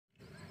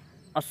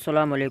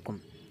Assalamu alaikum.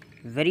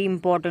 Very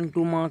important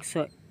 2 marks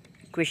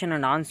question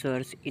and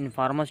answers in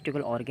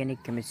pharmaceutical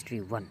organic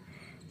chemistry 1.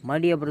 My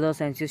dear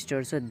brothers and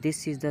sisters,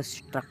 this is the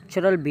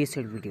structural based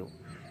video.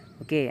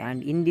 Okay,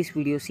 and in this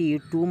video, see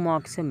 2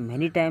 marks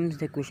many times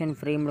the question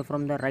framed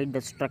from the write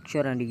the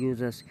structure and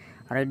uses,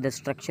 write the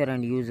structure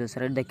and uses,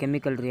 write the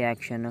chemical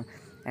reaction,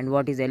 and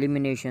what is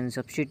elimination,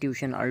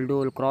 substitution,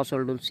 aldol, cross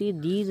aldol. See,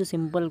 these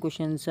simple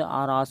questions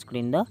are asked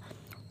in the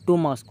 2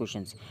 marks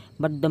questions,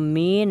 but the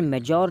main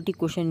majority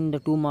question in the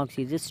 2 marks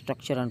is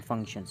structure and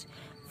functions.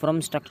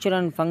 From structure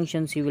and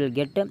functions you will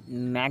get a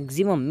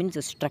maximum, means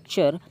a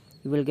structure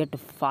you will get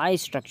 5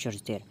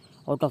 structures there.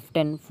 Out of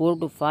 10, 4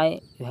 to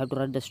 5 you have to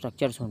write the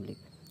structures only.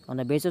 On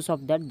the basis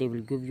of that they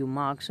will give you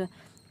marks.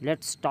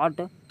 Let's start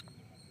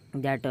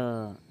that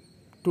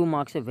 2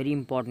 marks a very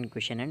important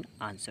question and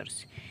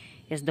answers.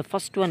 Yes, the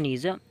first one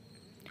is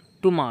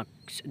 2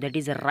 marks, that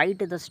is write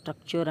the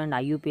structure and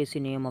IUPAC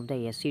name of the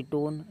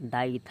acetone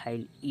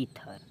diethyl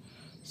ether.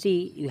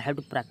 See, you have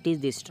to practice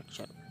this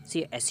structure.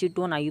 See,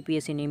 acetone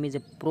IUPAC name is a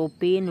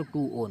propane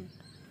 2-one.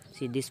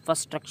 See, this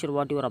first structure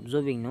what you are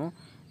observing, no,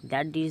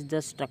 that is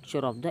the structure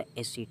of the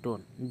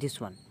acetone. This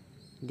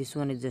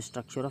one is the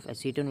structure of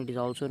acetone. It is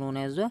also known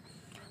as a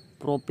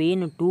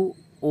propane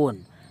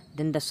 2-one.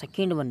 Then the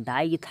second one,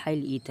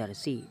 diethyl ether.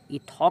 See,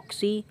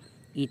 ethoxy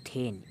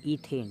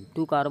ethane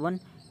 2 carbon,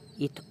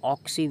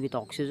 ethoxy with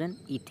oxygen,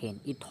 ethane,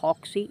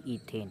 ethoxy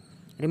ethane.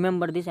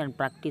 Remember this and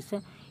practice,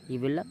 you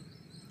will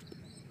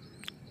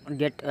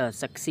get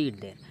succeed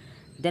there.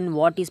 Then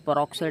what is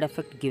peroxide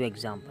effect? Give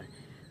example.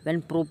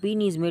 When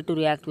propene is made to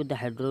react with the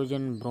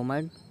hydrogen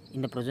bromide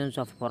in the presence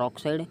of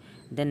peroxide,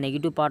 then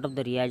negative part of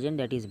the reagent,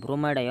 that is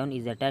bromide ion,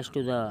 is attached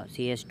to the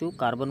CH2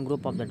 carbon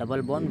group of the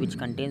double bond which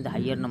contains the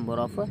higher number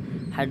of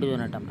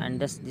hydrogen atom, and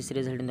thus this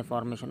result in the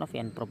formation of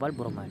N-propyl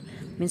bromide.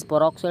 Means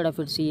peroxide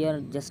effects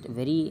here just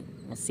very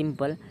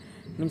simple.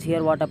 Means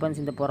here what happens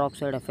in the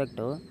peroxide effect,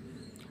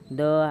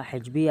 the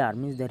HBr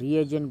means the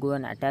reagent go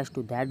and attach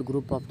to that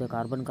group of the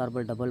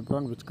carbon-carbon double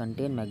bond which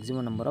contain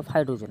maximum number of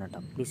hydrogen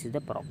atom. This is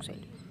the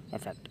peroxide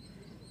effect.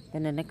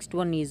 Then the next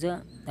one is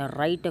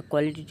write a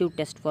qualitative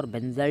test for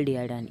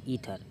benzaldehyde and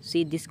ether.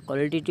 See, this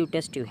qualitative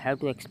test you have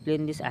to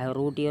explain this. I have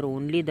wrote here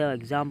only the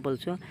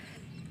examples.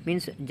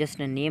 Means just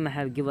a name I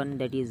have given,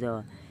 that is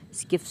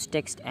Skiff's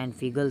text and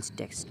Figel's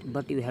text,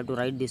 but you have to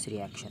write this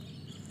reaction.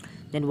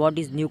 Then what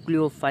is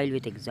nucleophile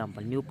with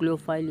example?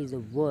 Nucleophile is a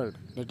word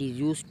that is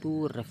used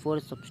to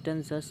refer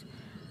substances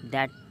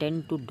that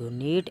tend to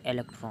donate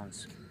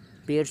electrons,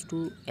 pairs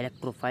to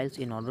electrophiles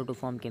in order to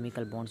form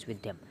chemical bonds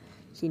with them.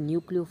 See,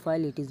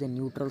 nucleophile, it is a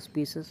neutral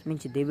species,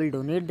 means they will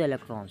donate the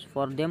electrons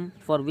for them,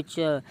 for which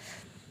they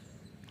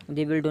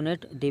will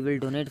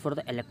donate for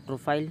the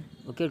electrophile,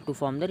 okay, to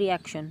form the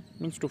reaction,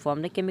 means to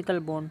form the chemical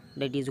bond,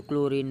 that is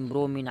chlorine,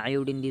 bromine,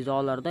 iodine. These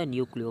all are the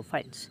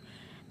nucleophiles.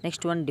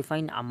 Next one,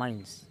 define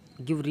amines.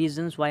 Give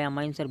reasons why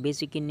amines are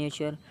basic in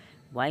nature.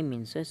 Why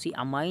means, see,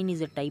 amine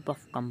is a type of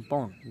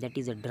compound that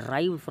is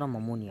derived from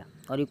ammonia,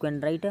 or you can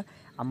write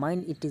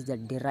amine, it is the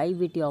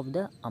derivative of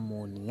the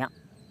ammonia.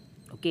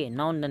 Okay,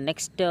 now the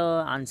next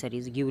answer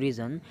is give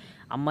reason.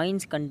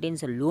 Amines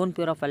contains a lone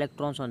pair of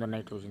electrons on the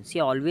nitrogen.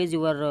 See, always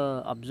you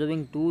are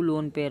observing 2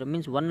 lone pair,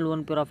 means 1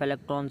 lone pair of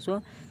electrons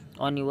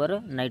on your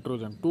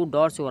nitrogen, 2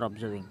 dots you are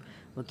observing.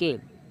 Okay,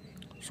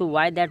 so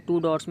why that 2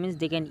 dots? Means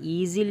they can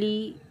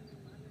easily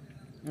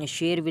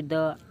share with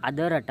the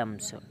other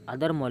atoms,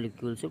 other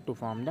molecules to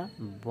form the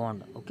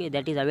bond. Okay,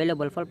 that is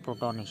available for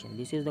protonation.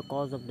 This is the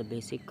cause of the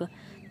basic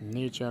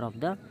nature of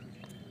the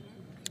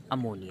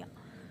ammonia.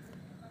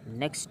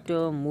 Next,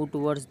 move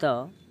towards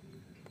the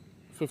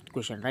 5th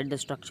question. Write the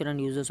structure and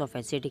uses of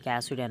acetic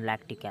acid and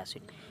lactic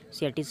acid.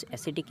 See, it is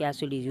acetic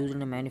acid is used in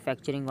the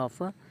manufacturing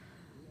of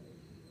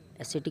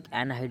acetic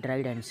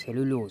anhydride and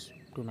cellulose.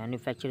 To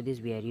manufacture this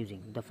we are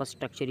using. The first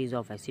structure is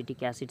of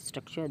acetic acid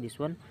structure, this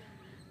one.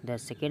 The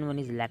second one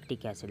is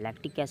lactic acid.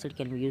 Lactic acid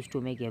can be used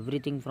to make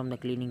everything from the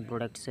cleaning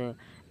products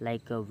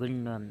like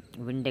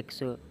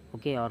Windex,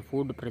 okay, or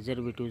food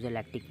preservatives,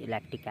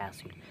 lactic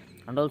acid.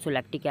 And also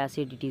lactic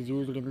acid, it is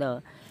used in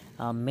the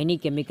many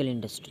chemical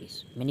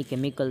industries. Many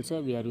chemicals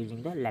we are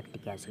using the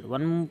lactic acid.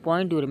 One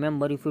point you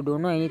remember, if you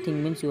don't know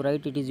anything, means you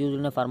write it is used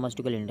in the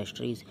pharmaceutical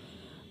industries.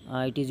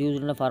 It is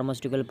used in the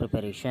pharmaceutical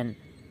preparation.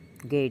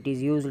 Okay, it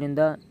is used in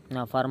the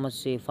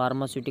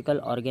pharmaceutical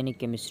organic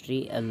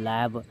chemistry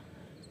lab.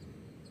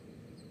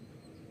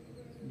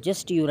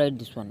 Just you write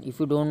this one. If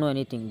you don't know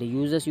anything, the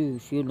uses you,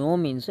 if you know,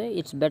 means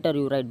it's better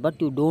you write,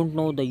 but you don't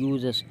know the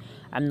uses.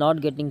 I'm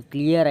not getting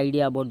clear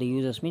idea about the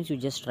uses, means you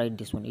just write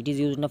this one. It is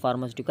used in the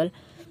pharmaceutical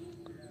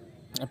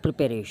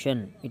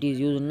preparation. It is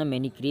used in the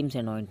many creams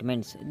and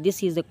ointments.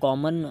 This is the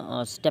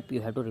common step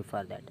you have to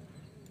refer that.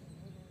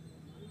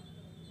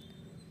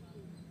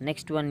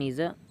 Next one is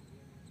a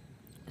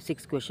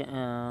 6th question.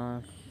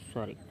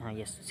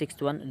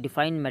 Sixth one,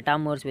 define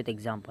metamers with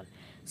example.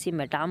 See,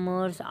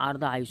 metamers are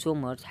the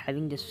isomers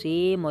having the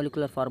same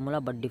molecular formula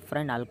but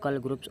different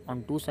alkyl groups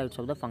on two sides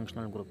of the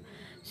functional group.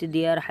 See,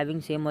 they are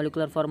having same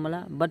molecular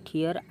formula, but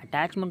here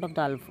attachment of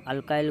the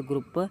alkyl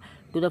group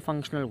to the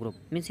functional group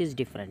means is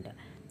different.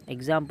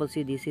 Example,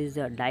 see, this is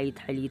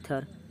diethyl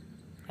ether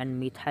and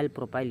methyl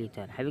propyl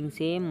ether having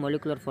same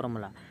molecular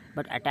formula,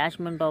 but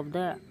attachment of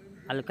the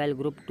alkyl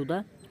group to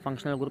the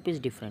functional group is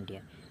different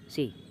here.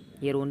 See,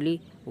 here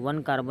only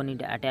one carbon is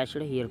attached,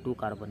 here two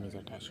carbon is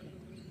attached,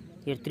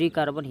 here three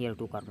carbon, here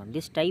two carbon.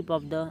 This type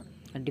of the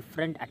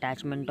different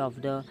attachment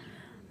of the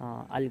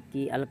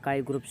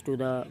alkyl groups to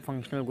the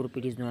functional group,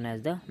 it is known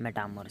as the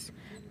metamers.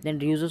 Then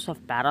uses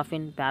of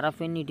paraffin.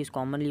 Paraffin, it is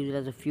commonly used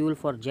as a fuel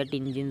for jet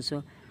engines,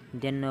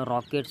 then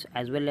rockets,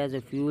 as well as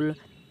a fuel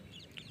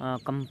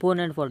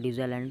component for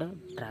diesel and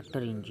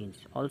tractor engines.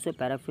 Also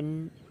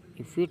paraffin,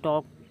 if we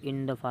talk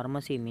in the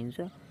pharmacy means,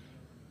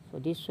 so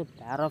this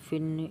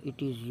paraffin,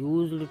 it is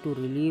used to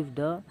relieve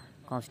the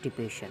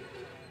constipation,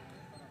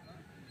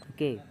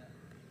 okay,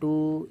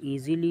 to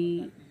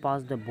easily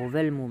pass the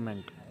bowel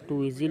movement,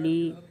 to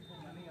easily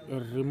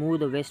remove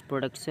the waste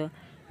products,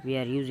 we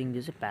are using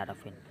this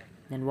paraffin.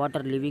 Then what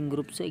are living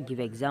groups? Give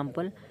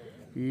example.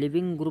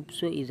 Living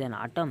groups is an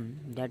atom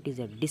that is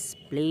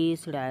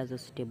displaced as a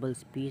stable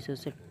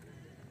species,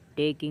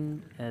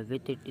 taking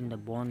with it in the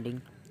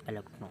bonding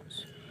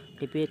electrons.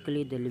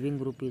 Typically the living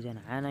group is an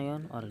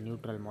anion or a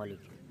neutral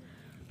molecule.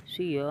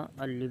 See here,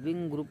 a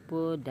living group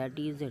that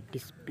is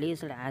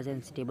displaced as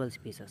a stable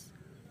species,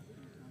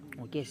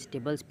 okay,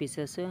 stable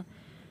species,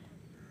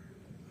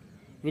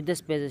 with the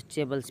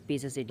stable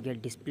species it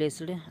get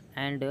displaced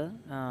and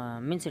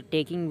means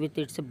taking with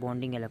its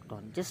bonding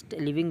electron. Just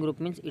living group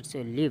means it's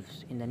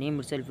lives, in the name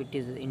itself it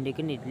is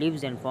indicating it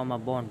lives and form a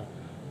bond.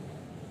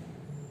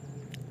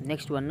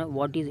 Next one,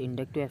 what is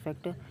inductive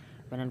effect?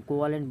 When a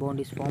covalent bond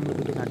is formed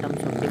between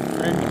atoms of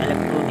different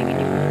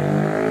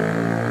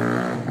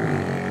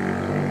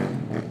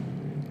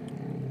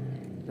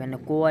when a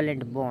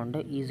covalent bond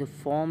is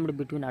formed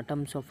between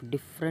atoms of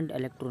different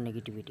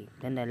electronegativity,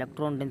 then the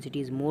electron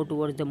density is more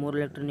towards the more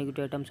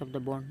electronegative atoms of the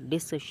bond.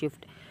 This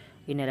shift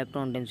in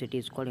electron density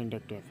is called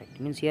inductive effect.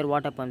 Means here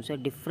what happens,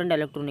 different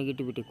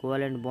electronegativity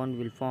covalent bond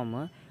will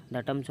form the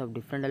atoms of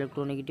different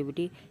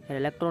electronegativity, and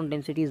electron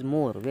density is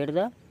more where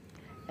the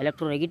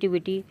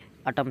electronegativity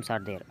atoms are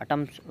there,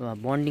 atoms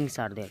bondings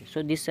are there.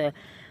 So this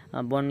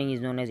bonding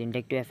is known as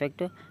inductive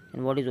effect.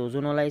 And what is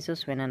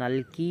ozonolysis? When an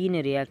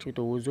alkene reacts with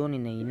ozone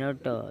in the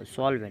inert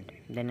solvent,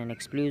 then an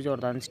explosive or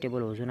the unstable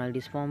ozonide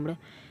is formed.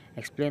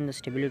 Explain the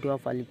stability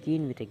of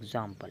alkene with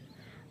example.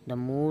 The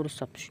more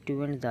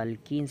substituents the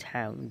alkenes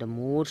have, the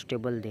more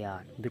stable they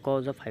are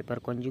because of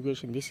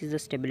hyperconjugation. This is the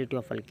stability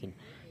of alkene.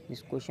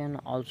 This question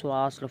also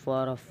asked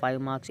for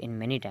 5 marks in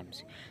many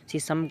times. See,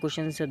 some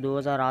questions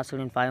those are asked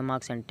in 5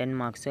 marks and 10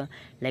 marks,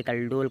 like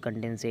aldol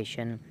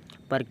condensation,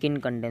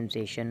 Perkin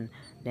condensation,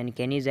 then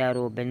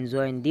Cannizzaro,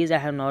 benzoin. These I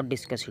have not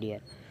discussed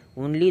here.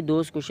 Only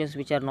those questions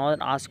which are not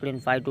asked in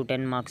 5 to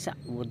 10 marks,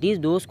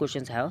 those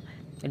questions I have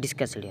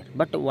discussed here,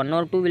 but one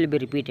or two will be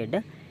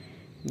repeated.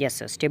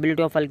 Yes,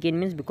 stability of alkene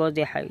means because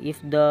they have,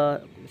 if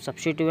the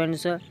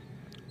substituents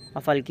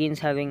of alkenes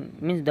having,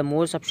 means the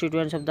more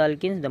substituents of the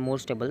alkenes, the more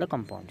stable the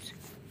compounds.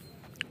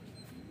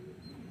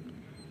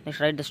 Next,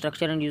 write the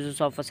structure and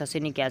uses of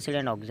Assassinic acid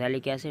and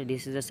Oxalic acid.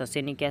 This is the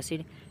Assassinic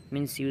acid,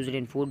 means used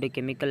in food,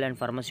 chemical and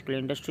pharmaceutical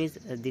industries.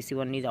 This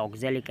one is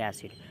Oxalic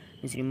acid,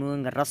 means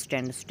removing rust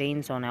and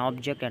stains on an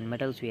object and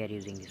metals, we are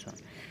using this one.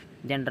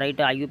 Then write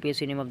the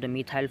IUPAC name of the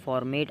methyl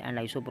formate and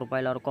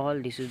isopropyl alcohol.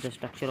 This is the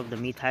structure of the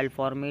methyl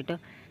formate.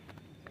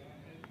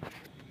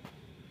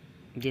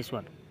 This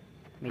one,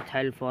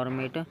 methyl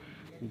formate.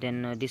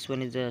 Then this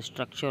one is the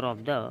structure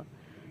of the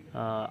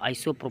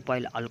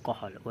isopropyl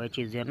alcohol, which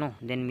is there, no.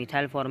 Then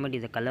methyl formate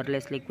is a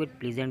colorless liquid,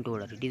 pleasant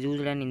odor. It is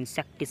used as an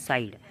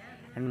insecticide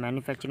and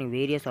manufacturing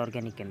various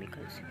organic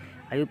chemicals.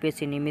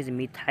 IUPAC name is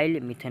methyl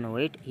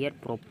methanoate. Here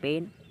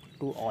propane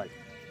to all.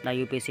 The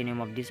IUPAC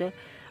name of this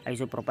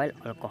isopropyl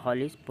alcohol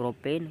is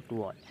propane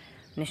to all.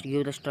 Next,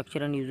 give the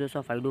structure and uses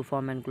of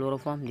iodoform and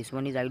chloroform. This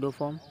one is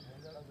iodoform.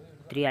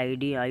 3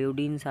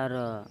 iodines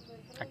are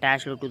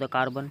attached to the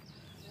carbon.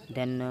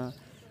 Then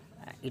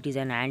it is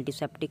an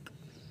antiseptic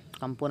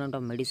component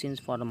of medicines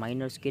for the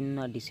minor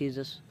skin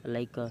diseases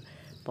like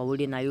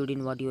povidone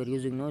iodine, what you are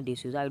using, no,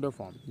 this is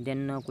iodoform.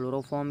 Then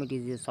chloroform, it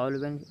is a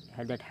solvent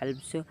that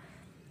helps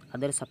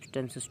other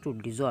substances to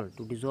dissolve.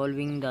 To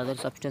dissolving the other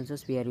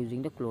substances, we are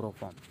using the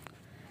chloroform.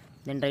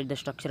 Then write the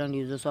structure and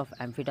uses of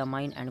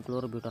amphetamine and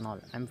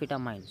chlorobutanol.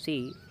 Amphetamine,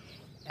 see,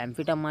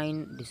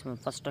 amphetamine, this one,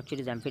 first structure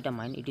is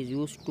amphetamine. It is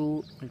used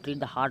to treat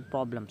the heart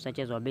problems such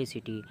as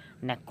obesity,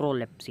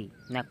 necrolepsy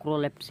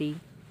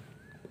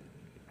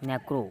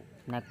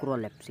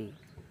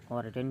or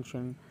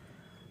attention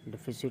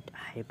deficit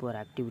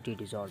hyperactivity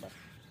disorder.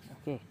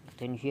 Okay,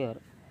 then here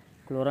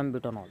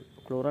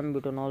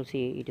chlorambutanol,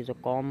 see, it is a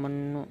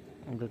common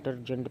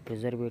detergent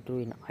preservative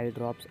in eye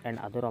drops and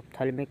other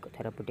ophthalmic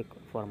therapeutic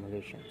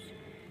formulations.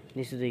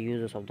 This is the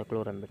uses of the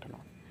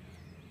chlorambutanol.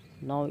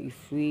 Now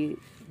if we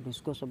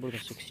discuss about the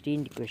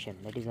 16th question,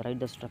 that is write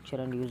the structure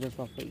and uses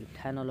of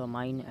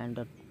ethanolamine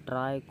and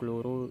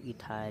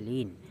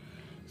trichloroethylene.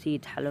 See,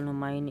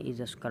 ethanolamine is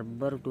a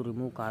scrubber to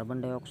remove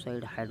carbon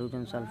dioxide,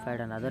 hydrogen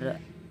sulfide and other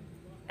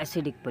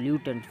acidic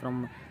pollutants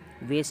from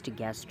waste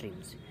gas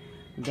streams.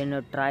 Then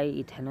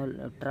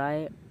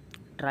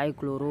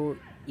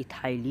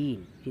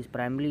trichloroethylene is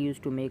primarily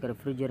used to make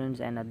refrigerants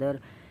and other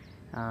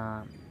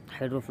uh,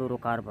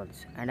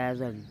 hydrofluorocarbons, and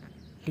as a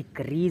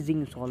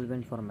decreasing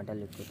solvent for metal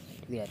liquid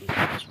we are using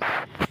this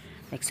one.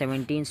 Next,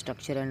 17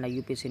 structure and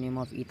IUPAC name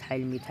of ethyl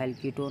methyl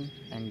ketone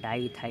and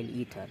diethyl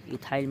ether.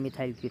 Ethyl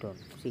methyl ketone,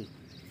 see,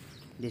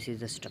 this is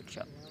the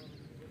structure.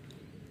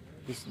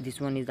 This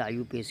one is the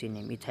IUPAC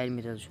name, ethyl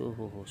methyl.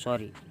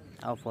 Sorry,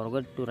 I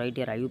forgot to write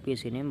here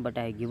IUPAC name, but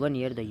I have given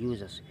here the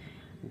uses.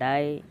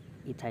 Diethyl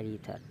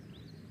ether.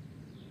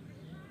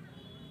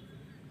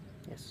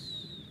 Yes.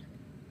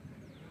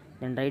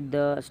 Then write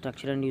the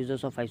structure and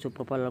uses of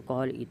isopropyl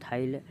alcohol,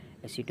 ethyl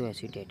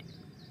acetoacetate.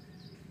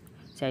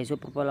 So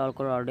isopropyl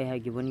alcohol already I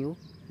have given you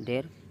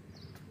there.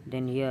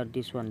 Then here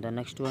this one, the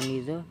next one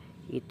is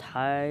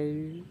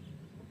ethyl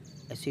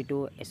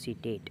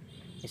acetoacetate.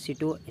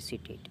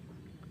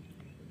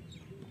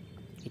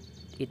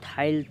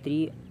 Ethyl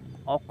 3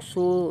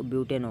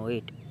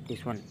 oxobutanoate.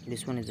 This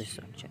one is the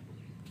structure.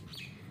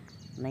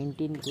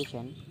 19th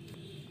question,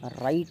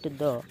 write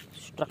the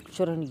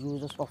structure and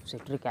uses of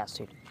citric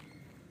acid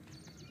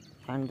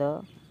and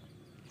the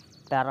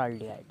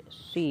paraldehyde.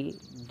 See,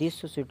 this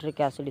citric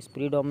acid is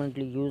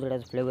predominantly used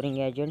as flavoring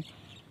agent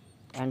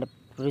and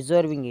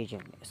preserving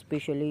agent,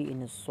 especially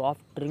in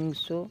soft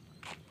drinks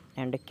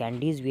and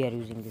candies. We are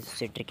using this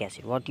citric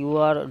acid. What you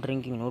are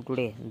drinking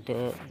today,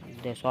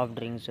 the soft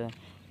drinks,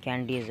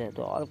 candies,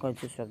 all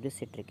consist of this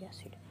citric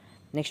acid.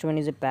 Next one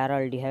is a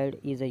paraldehyde,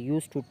 is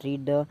used to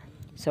treat the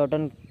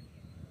certain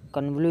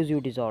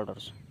convulsive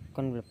disorders,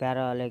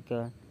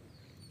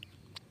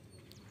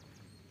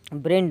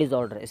 brain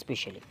disorder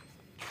especially.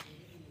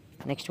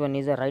 Next one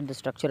is write the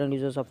structure and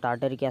uses of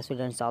tartaric acid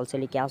and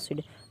salicylic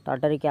acid.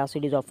 Tartaric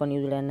acid is often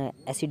used as an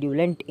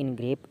acidulant in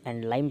grape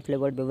and lime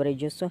flavored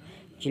beverages,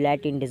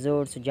 gelatin,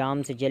 desserts,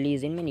 jams,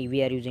 jellies. In many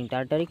we are using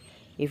tartaric.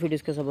 If we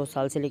discuss about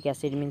salicylic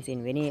acid, means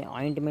in many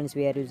ointments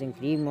we are using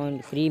cream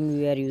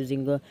we are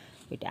using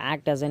it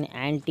act as an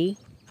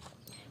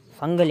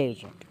anti-fungal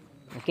agent.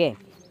 Okay.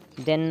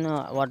 Then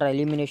water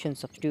elimination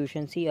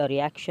substitution. See, a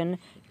reaction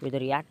where the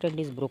reactant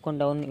is broken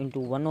down into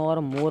one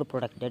or more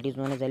product, that is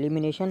known as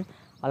elimination.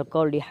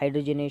 Alcohol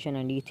dehydrogenation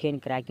and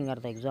ethane cracking are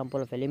the example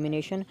of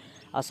elimination.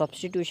 A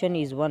substitution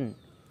is one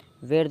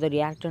where the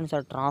reactants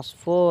are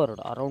transferred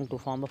around to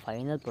form a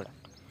final product.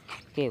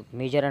 Okay,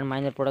 major and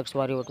minor products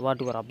what you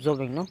are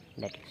observing, no,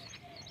 that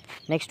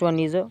is. Next one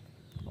is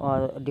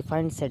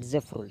define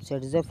Setzeff rule.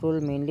 Setzeff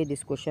rule, mainly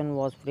this question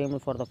was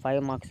framed for the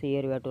 5 marks.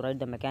 Here you have to write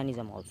the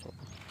mechanism also.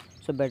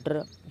 So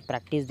better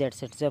practice that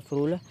Setzeff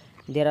rule.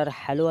 There are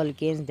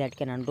haloalkanes that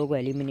can undergo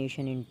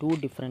elimination in 2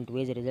 different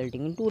ways,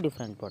 resulting in 2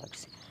 different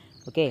products.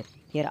 Okay,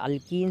 here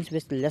alkenes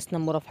with less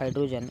number of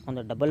hydrogen on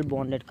the double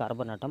bonded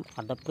carbon atom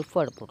are the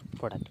preferred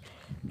product.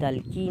 The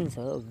alkenes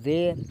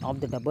way of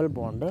the double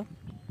bond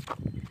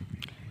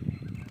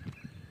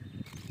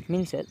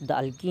means the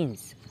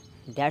alkenes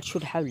that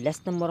should have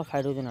less number of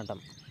hydrogen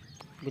atom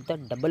with the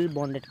double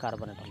bonded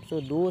carbon atom. So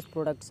those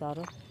products are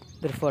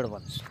preferred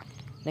ones.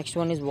 Next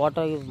one is what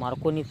are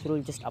Marconi's rule,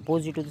 just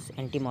opposite to this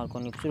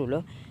anti-Marconi's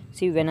rule.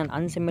 See, when an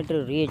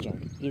unsymmetric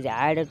reagent is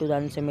added to the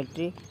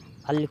unsymmetric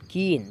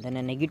alkene, then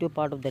a negative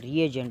part of the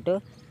reagent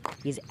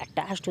is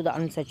attached to the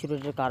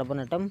unsaturated carbon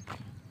atom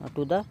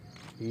to the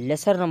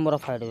lesser number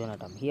of hydrogen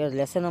atom. Here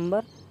lesser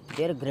number,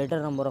 there greater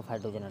number of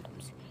hydrogen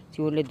atoms.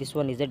 See, only this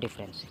one is the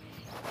difference.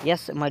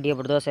 Yes, my dear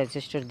brothers and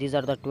sisters, these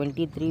are the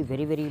 23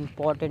 very very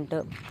important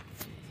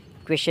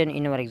question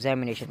in our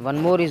examination.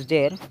 One more is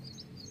there.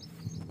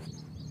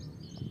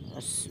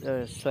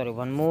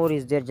 One more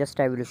is there, just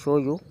I will show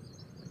you.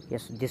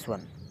 Yes, this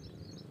one.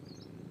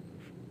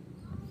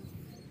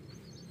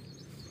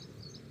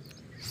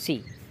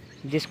 See,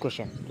 this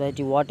question, that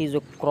what is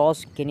a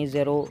cross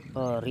Cannizzaro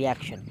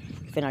reaction?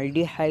 If an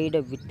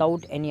aldehyde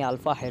without any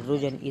alpha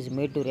hydrogen is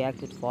made to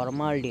react with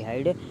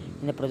formaldehyde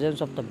in the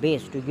presence of the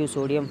base to give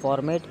sodium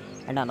formate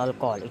and an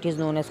alcohol, it is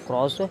known as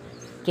cross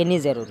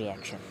Cannizzaro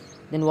reaction.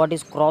 Then what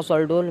is cross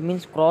aldol?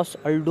 Means cross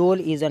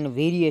aldol is a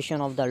variation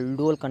of the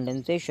aldol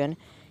condensation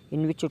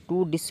in which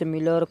 2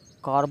 dissimilar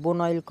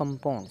carbonyl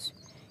compounds,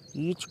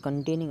 each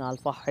containing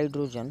alpha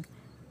hydrogen,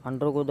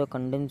 undergo the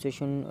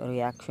condensation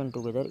reaction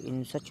together.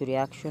 In such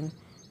reaction,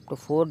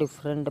 4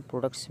 different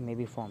products may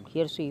be formed.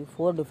 Here see,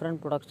 4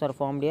 different products are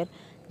formed here.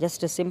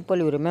 Just simple,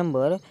 you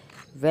remember,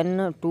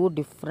 when 2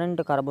 different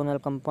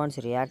carbonyl compounds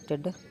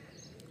reacted,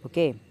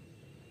 okay,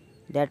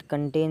 that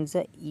contains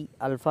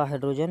alpha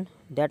hydrogen,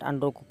 that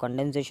undergo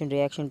condensation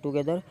reaction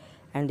together,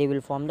 and they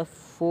will form the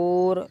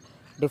 4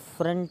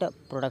 different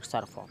products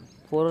are formed.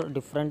 4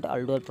 different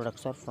aldol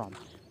products are formed.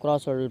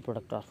 Cross aldol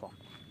product are formed.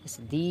 Yes,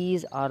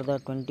 these are the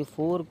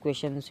 24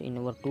 questions in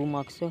our 2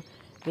 marks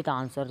with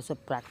answers.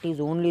 Practice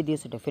only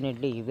this,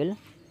 definitely you will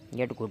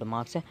get good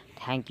marks.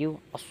 Thank you.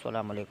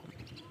 Assalamu alaikum.